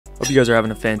Hope you guys are having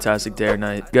a fantastic day or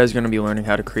night. You guys are going to be learning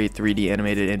how to create 3D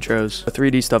animated intros. The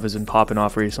 3D stuff has been popping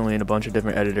off recently and a bunch of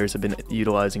different editors have been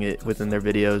utilizing it within their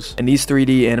videos. And these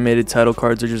 3D animated title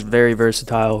cards are just very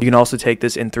versatile. You can also take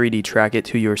this in 3D, track it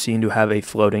to your scene to have a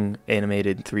floating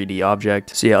animated 3D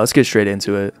object. So yeah, let's get straight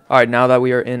into it. Alright, now that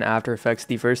we are in After Effects,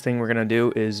 the first thing we're going to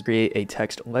do is create a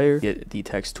text layer. Get the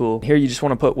text tool. Here you just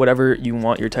want to put whatever you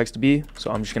want your text to be.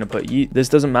 So I'm just going to put yeet. This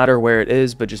doesn't matter where it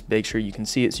is, but just make sure you can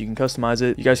see it so you can customize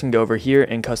it. You guys can go over here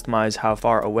and customize how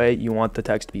far away you want the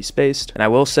text to be spaced. And I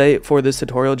will say for this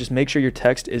tutorial, just make sure your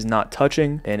text is not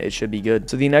touching and it should be good.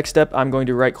 So the next step, I'm going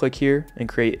to right click here and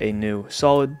create a new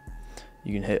solid.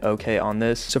 You can hit OK on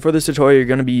this. So for this tutorial, you're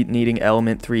going to be needing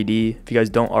Element 3D. If you guys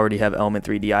don't already have Element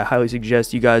 3D, I highly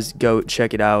suggest you guys go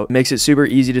check it out. It makes it super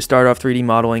easy to start off 3D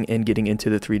modeling and getting into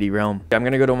the 3D realm. I'm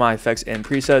going to go to my effects and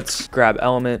presets, grab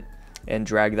Element, and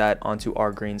drag that onto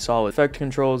our green solid. Effect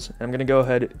controls, and I'm going to go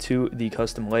ahead to the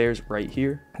custom layers right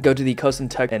here. Go to the custom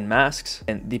text and masks,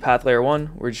 and the path layer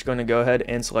 1, we're just going to go ahead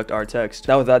and select our text.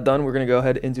 Now with that done, we're going to go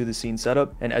ahead into the scene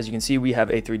setup, and as you can see, we have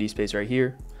a 3D space right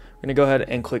here. We're going to go ahead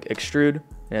and click extrude,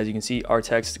 and as you can see, our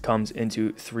text comes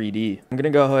into 3D. I'm going to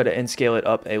go ahead and scale it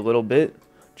up a little bit,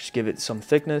 just give it some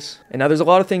thickness. And now there's a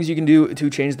lot of things you can do to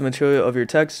change the material of your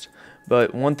text.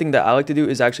 But one thing that I like to do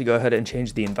is actually go ahead and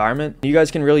change the environment. You guys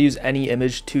can really use any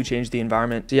image to change the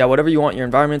environment. So yeah, whatever you want your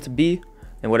environment to be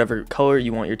and whatever color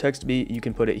you want your text to be, you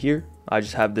can put it here. I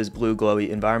just have this blue glowy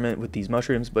environment with these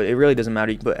mushrooms, but it really doesn't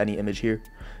matter. You can put any image here.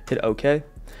 Hit OK. And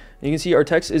you can see our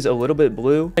text is a little bit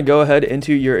blue. Go ahead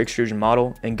into your extrusion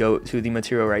model and go to the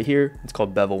material right here. It's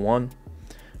called bevel 1.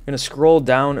 We're going to scroll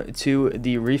down to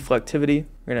the reflectivity.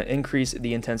 We're going to increase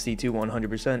the intensity to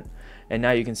 100%. And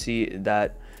now you can see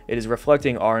that it is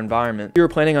reflecting our environment. If you were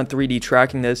planning on 3D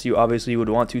tracking this, you obviously would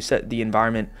want to set the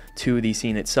environment to the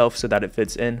scene itself so that it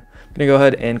fits in. I'm going to go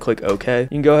ahead and click OK. You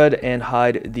can go ahead and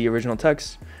hide the original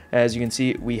text. As you can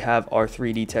see, we have our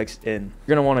 3D text in. What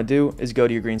you're going to want to do is go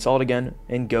to your green solid again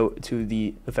and go to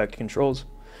the effect controls.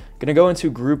 Going to go into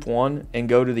group 1 and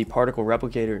go to the particle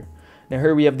replicator. Now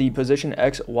here we have the position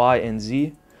X, Y, and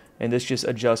Z, and this just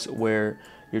adjusts where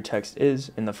your text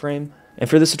is in the frame. And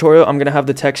for this tutorial, I'm going to have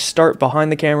the text start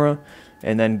behind the camera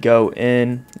and then go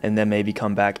in and then maybe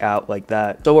come back out like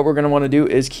that. So what we're going to want to do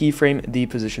is keyframe the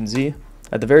position Z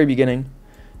at the very beginning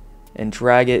and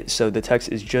drag it so the text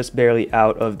is just barely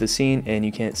out of the scene and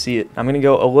you can't see it. I'm going to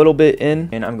go a little bit in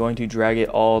and I'm going to drag it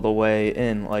all the way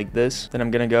in like this. Then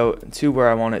I'm going to go to where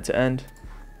I want it to end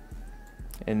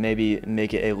and maybe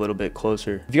make it a little bit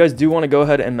closer. If you guys do want to go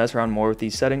ahead and mess around more with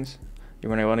these settings, you're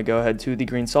going to want to go ahead to the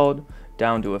green solid,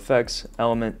 down to effects,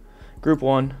 element, group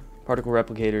 1, particle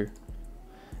replicator,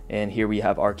 and here we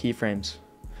have our keyframes.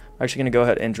 I'm actually going to go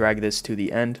ahead and drag this to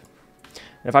the end.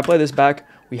 And if I play this back,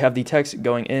 we have the text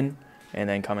going in and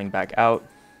then coming back out.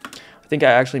 I think I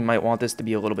actually might want this to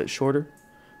be a little bit shorter.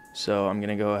 So I'm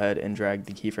going to go ahead and drag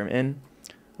the keyframe in,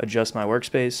 adjust my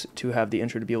workspace to have the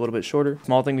intro to be a little bit shorter.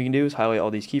 Small thing we can do is highlight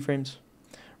all these keyframes,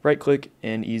 right click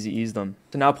and easy ease them.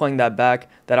 So now playing that back,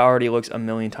 that already looks a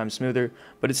million times smoother,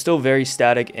 but it's still very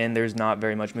static and there's not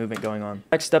very much movement going on.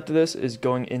 Next step to this is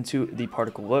going into the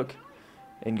particle look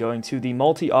and going to the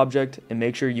multi-object and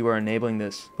make sure you are enabling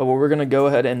this. But what we're going to go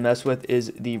ahead and mess with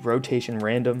is the rotation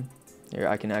random. Here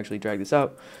I can actually drag this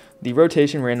out. The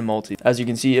rotation random multi. As you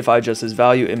can see, if I adjust this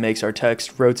value, it makes our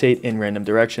text rotate in random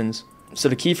directions. So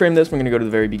to keyframe this, we're going to go to the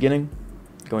very beginning,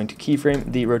 going to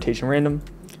keyframe the rotation random.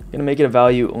 I'm going to make it a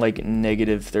value like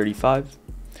 -35. Then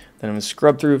I'm going to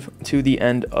scrub through to the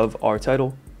end of our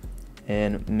title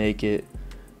and make it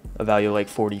a value like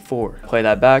 44. Play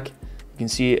that back. You can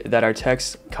see that our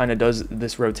text kind of does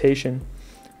this rotation.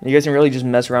 And you guys can really just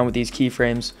mess around with these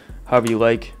keyframes however you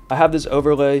like. I have this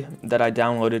overlay that I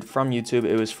downloaded from YouTube.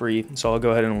 It was free, so I'll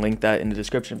go ahead and link that in the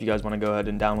description if you guys want to go ahead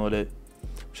and download it.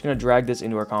 I'm just going to drag this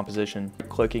into our composition.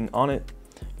 Clicking on it,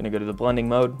 going to go to the blending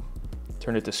mode,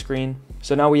 turn it to screen.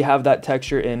 So now we have that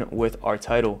texture in with our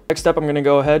title. Next up, I'm going to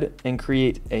go ahead and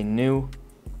create a new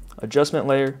adjustment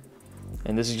layer.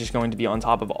 And this is just going to be on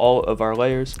top of all of our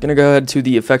layers. Going to go ahead to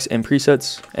the effects and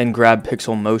presets and grab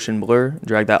pixel motion blur,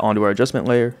 drag that onto our adjustment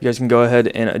layer. You guys can go ahead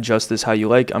and adjust this how you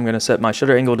like. I'm going to set my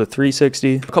shutter angle to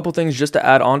 360. A couple things just to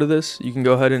add onto this. You can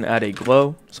go ahead and add a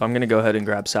glow. So I'm going to go ahead and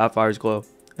grab Sapphire's glow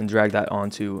and drag that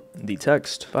onto the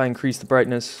text. If I increase the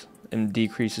brightness and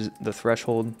decreases the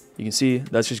threshold, you can see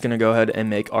that's just going to go ahead and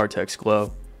make our text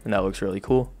glow, and that looks really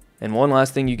cool. And one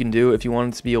last thing you can do if you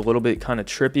want it to be a little bit kind of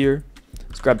trippier,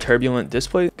 let's grab turbulent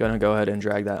display. Gonna go ahead and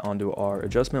drag that onto our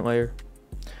adjustment layer.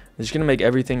 It's just gonna make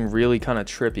everything really kind of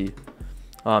trippy.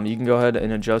 You can go ahead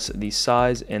and adjust the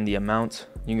size and the amount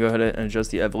You can go ahead and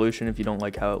adjust the evolution if you don't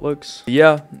like how it looks. But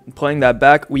yeah, playing that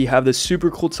back, we have this super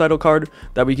cool title card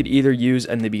that we could either use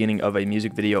in the beginning of a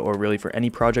music video or really for any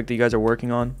project that you guys are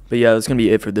working on. But yeah, that's gonna be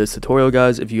it for this tutorial,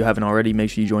 guys. If you haven't already, make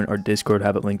sure you join our Discord.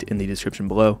 Have it linked in the description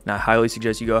below. And I highly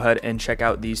suggest you go ahead and check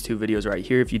out these 2 videos right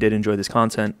here if you did enjoy this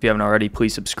content. If you haven't already,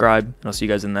 please subscribe, and I'll see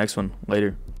you guys in the next one.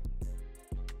 Later.